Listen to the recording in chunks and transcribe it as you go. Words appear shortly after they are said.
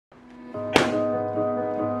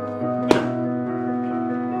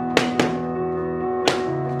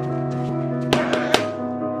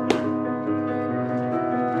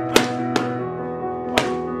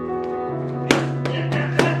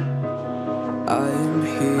I am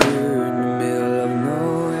here in the middle of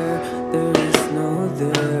nowhere. There is no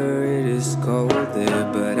there, it is cold there,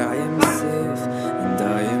 but I am safe and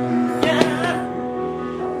I am numb.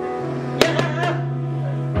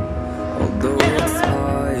 Although it's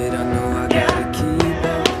hard, I know I gotta keep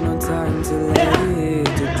up. No time to let it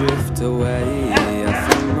to drift away. I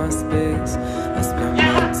find my space, I spend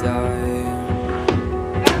my time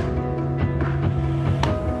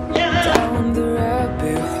down the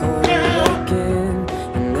rabbit hole again.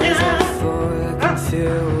 And as I fall, I can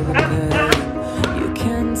feel the pain. You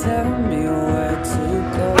can't tell me where to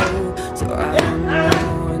go, so I don't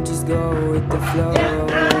know, and just go with the flow.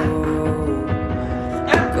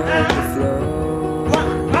 Go with the flow.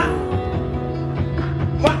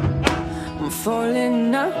 I'm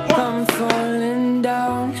falling up, I'm falling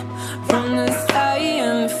down, from the sky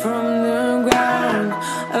and from the ground.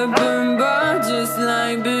 Up above just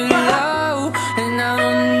like below, and I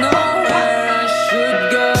don't know where I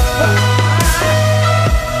should go. I'm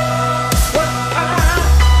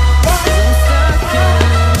stuck in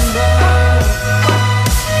limbo.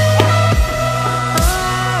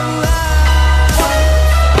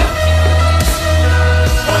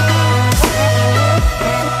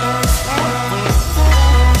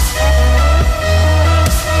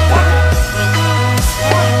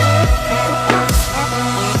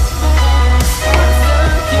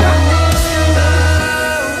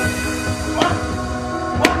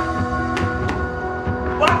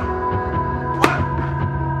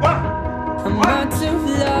 I'm about to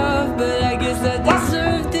love, but I guess I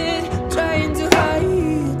deserved it. Trying to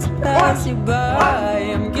hide, to pass you by.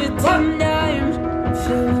 I'm getting down, I'm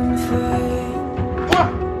feeling fine.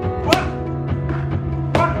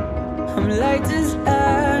 I'm light as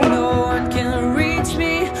air, no one can reach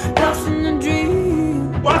me. Lost in a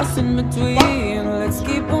dream, lost in between. Let's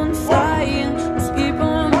keep on flying, let's keep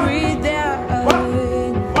on breathing.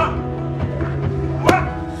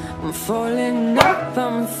 I'm falling up,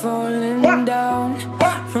 I'm falling down,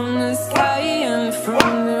 from the sky and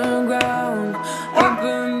from the ground. Up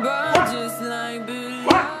above just like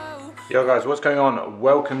below. Yo guys, what's going on?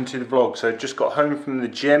 Welcome to the vlog. So just got home from the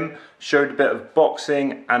gym, showed a bit of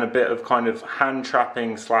boxing and a bit of kind of hand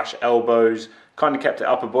trapping slash elbows. Kind of kept it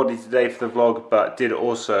upper body today for the vlog, but did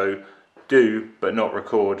also do, but not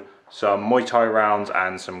record, some Muay Thai rounds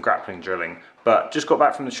and some grappling drilling. But just got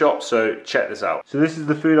back from the shop, so check this out. So this is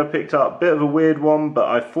the food I picked up. Bit of a weird one, but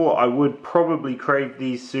I thought I would probably crave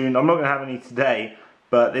these soon. I'm not going to have any today,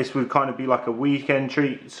 but this would kind of be like a weekend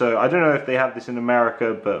treat. So I don't know if they have this in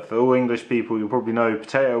America, but for all English people, you'll probably know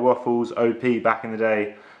potato waffles, OP back in the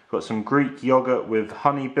day. Got some Greek yogurt with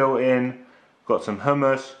honey built in. Got some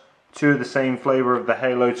hummus. Two of the same flavour of the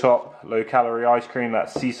Halo Top low calorie ice cream,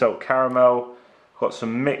 that's sea salt caramel. Got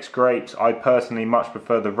some mixed grapes. I personally much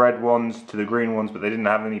prefer the red ones to the green ones, but they didn't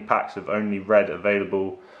have any packs of only red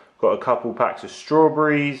available. Got a couple packs of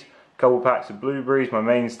strawberries, a couple packs of blueberries, my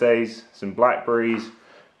mainstays, some blackberries.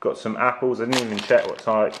 Got some apples, I didn't even check what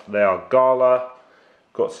type they are, Gala.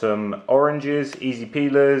 Got some oranges, easy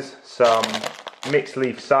peelers, some mixed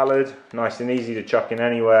leaf salad, nice and easy to chuck in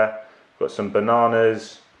anywhere. Got some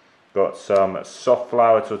bananas. Got some soft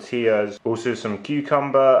flour tortillas, also some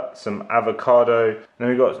cucumber, some avocado, and then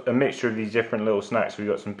we got a mixture of these different little snacks. We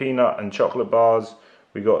got some peanut and chocolate bars,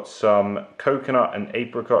 we got some coconut and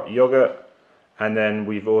apricot yogurt, and then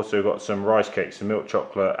we've also got some rice cakes, some milk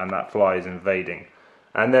chocolate, and that fly is invading.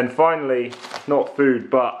 And then finally, not food,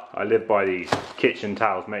 but I live by these, kitchen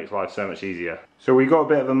towels, makes life so much easier. So we got a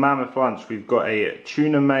bit of a mammoth lunch. We've got a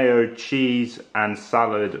tuna mayo, cheese and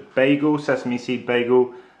salad bagel, sesame seed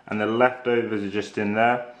bagel, and the leftovers are just in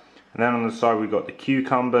there. And then on the side we've got the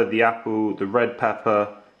cucumber, the apple, the red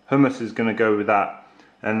pepper, hummus is going to go with that.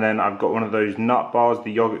 And then I've got one of those nut bars,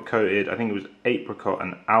 the yogurt coated, I think it was apricot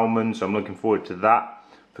and almond, so I'm looking forward to that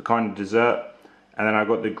for kind of dessert. And then I've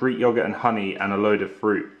got the Greek yogurt and honey and a load of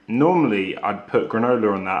fruit. Normally I'd put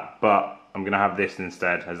granola on that, but I'm going to have this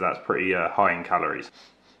instead, as that's pretty high in calories.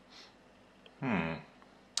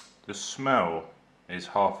 The smell is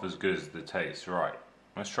half as good as the taste, right.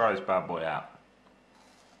 Let's try this bad boy out.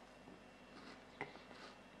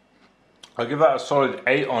 I'll give that a solid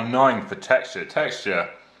 8 or 9 for texture. Texture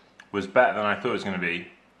was better than I thought it was going to be.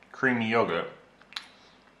 Creamy yogurt.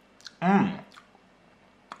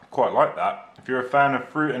 Quite like that. If you're a fan of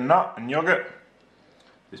fruit and nut and yogurt,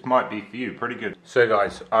 this might be for you. Pretty good. So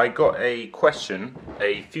guys, I got a question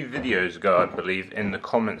a few videos ago, I believe, in the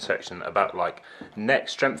comment section about like neck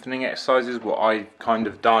strengthening exercises, what I've kind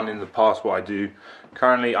of done in the past, what I do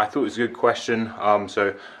currently. I thought it was a good question, so I'm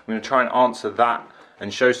going to try and answer that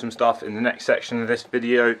and show some stuff in the next section of this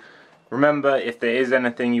video. Remember, if there is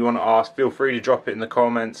anything you want to ask, feel free to drop it in the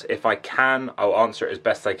comments. If I can, I'll answer it as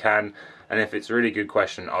best I can. And if it's a really good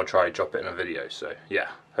question, I'll try to drop it in a video. So yeah,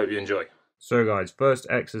 hope you enjoy. So guys, first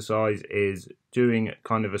exercise is doing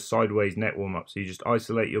kind of a sideways neck warm-up. So you just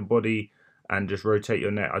isolate your body and just rotate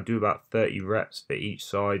your neck. I do about 30 reps for each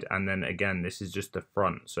side, and then again, this is just the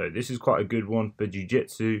front. So this is quite a good one for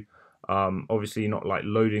jiu-jitsu. Obviously not like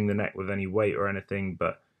loading the neck with any weight or anything,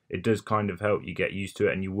 but it does kind of help you get used to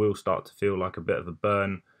it, and you will start to feel like a bit of a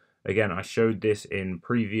burn. Again, I showed this in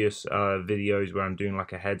previous videos where I'm doing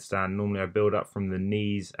like a headstand. Normally I build up from the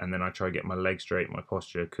knees and then I try to get my legs straight. My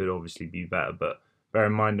posture could obviously be better, but bear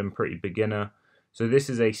in mind I'm pretty beginner. So this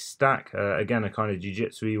is a stack, again a kind of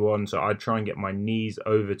jiu-jitsu-y one. So I try and get my knees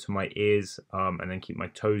over to my ears and then keep my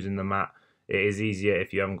toes in the mat. It is easier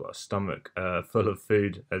if you haven't got a stomach full of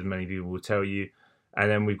food, as many people will tell you. And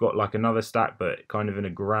then we've got like another stack, but kind of in a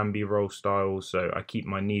Granby roll style. So I keep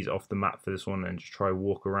my knees off the mat for this one and just try to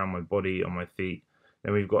walk around my body on my feet.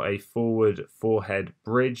 Then we've got a forward forehead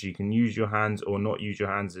bridge. You can use your hands or not use your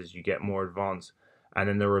hands as you get more advanced. And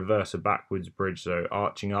then the reverse, a backwards bridge, so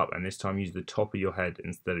arching up, and this time use the top of your head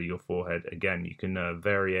instead of your forehead. Again, you can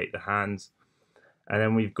variate the hands. And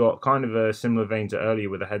then we've got kind of a similar vein to earlier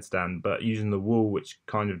with a headstand, but using the wall, which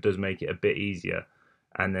kind of does make it a bit easier.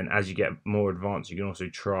 And then as you get more advanced, you can also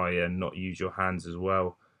try and not use your hands as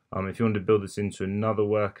well. If you want to build this into another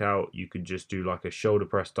workout, you could just do like a shoulder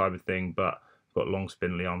press type of thing, but I've got long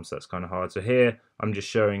spindly arms, so that's kind of hard. So here, I'm just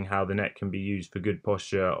showing how the neck can be used for good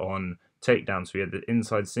posture on takedown. So we had the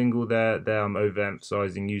inside single there. There I'm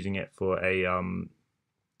overemphasizing using it for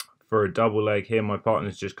a double leg. Here my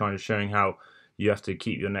partner's just kind of showing how you have to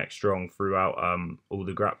keep your neck strong throughout all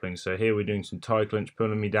the grappling. So here we're doing some tie clinch,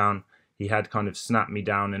 pulling me down. He had kind of snapped me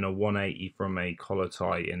down in a 180 from a collar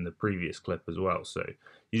tie in the previous clip as well. So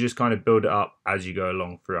you just kind of build it up as you go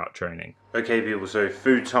along throughout training. Okay people, so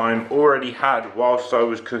food time. Already had, whilst I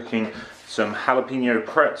was cooking, some jalapeno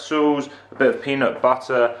pretzels, a bit of peanut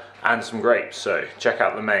butter and some grapes. So check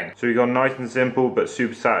out the main. So we got nice and simple but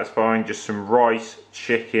super satisfying. Just some rice,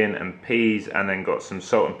 chicken and peas, and then got some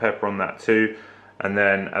salt and pepper on that too. And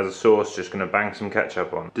then as a sauce, just gonna bang some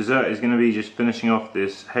ketchup on. Dessert is gonna be just finishing off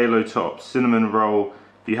this Halo Top cinnamon roll.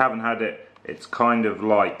 If you haven't had it, it's kind of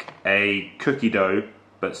like a cookie dough,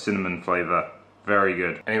 but cinnamon flavor. Very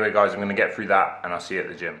good. Anyway guys, I'm gonna get through that and I'll see you at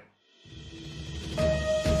the gym.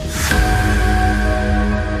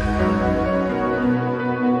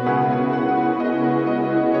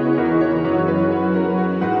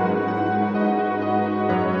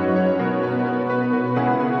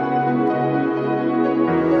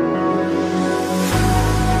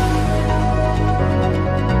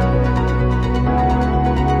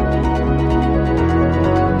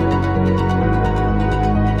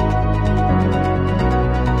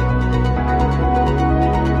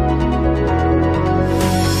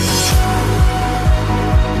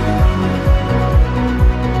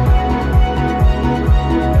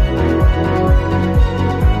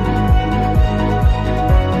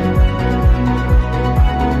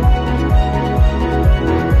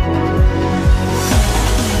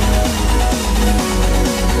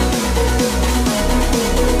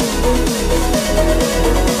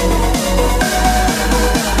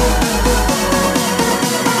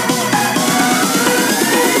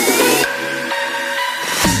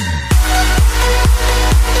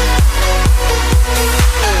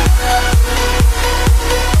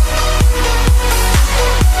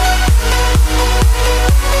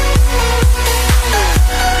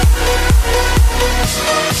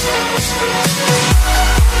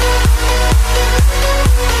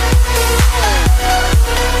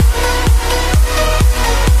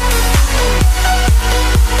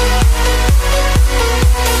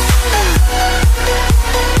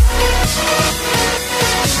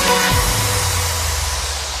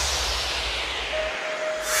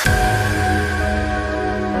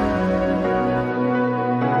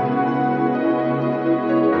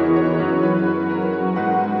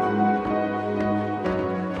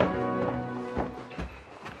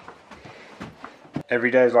 Every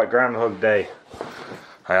day is like Groundhog Day.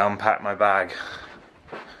 I unpack my bag,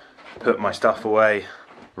 put my stuff away,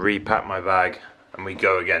 repack my bag, and we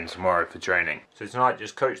go again tomorrow for training. So tonight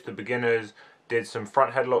just coached the beginners, did some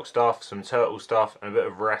front headlock stuff, some turtle stuff, and a bit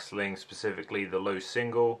of wrestling, specifically the low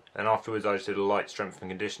single. And afterwards I just did a light strength and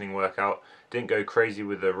conditioning workout. Didn't go crazy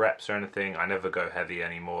with the reps or anything. I never go heavy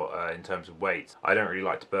anymore in terms of weights. I don't really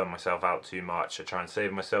like to burn myself out too much. I try and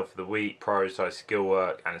save myself for the week, prioritize skill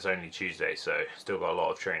work, and it's only Tuesday, so still got a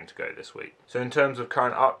lot of training to go this week. So in terms of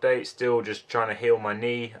current update, still just trying to heal my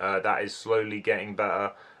knee. That is slowly getting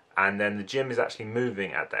better. and then the gym is actually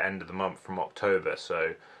moving at the end of the month from October,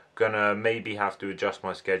 so gonna maybe have to adjust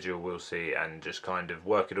my schedule, we'll see, and just kind of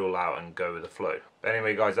work it all out and go with the flow. But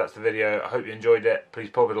anyway guys, that's the video. I hope you enjoyed it. Please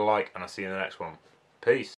pop it a like, and I'll see you in the next one. Peace.